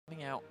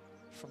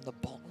from the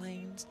bot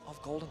lanes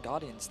of Golden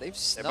Guardians.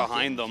 They're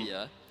behind them.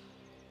 Here.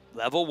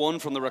 Level 1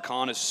 from the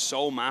Rakan is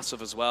so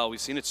massive as well. We've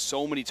seen it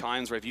so many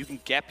times where if you can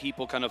get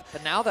people kind of...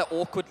 But now they're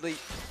awkwardly...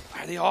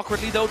 Are they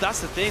awkwardly though?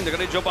 That's the thing. They're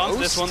going to jump onto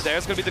this one.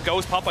 There's going to be the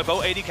ghost pop by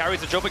both AD carries.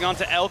 They're jumping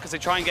onto Elk as they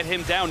try and get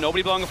him down.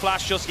 Nobody blowing a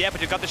flash just yet,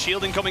 but you've got the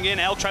shielding coming in.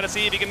 Elk trying to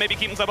see if he can maybe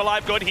keep himself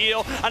alive. Good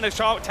heal. And the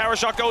tower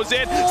shot goes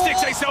in.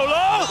 Stixxay so low.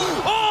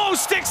 Oh,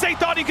 Stixxay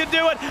thought he could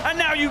do it. And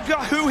now you've got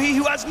Huhi,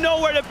 who has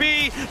nowhere to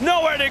be,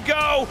 nowhere to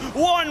go.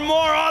 One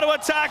more auto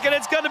attack and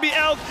it's going to be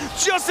Elk.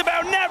 Just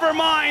about never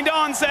mind.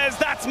 On says,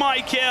 that's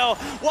my kill.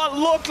 What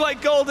looked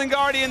like Golden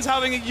Guardians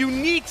having a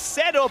unique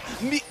setup.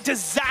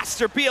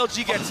 Disaster.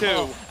 BLG get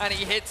 2. And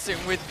he hits him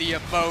with the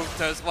emote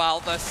as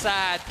well. The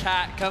sad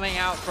cat coming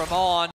out from On.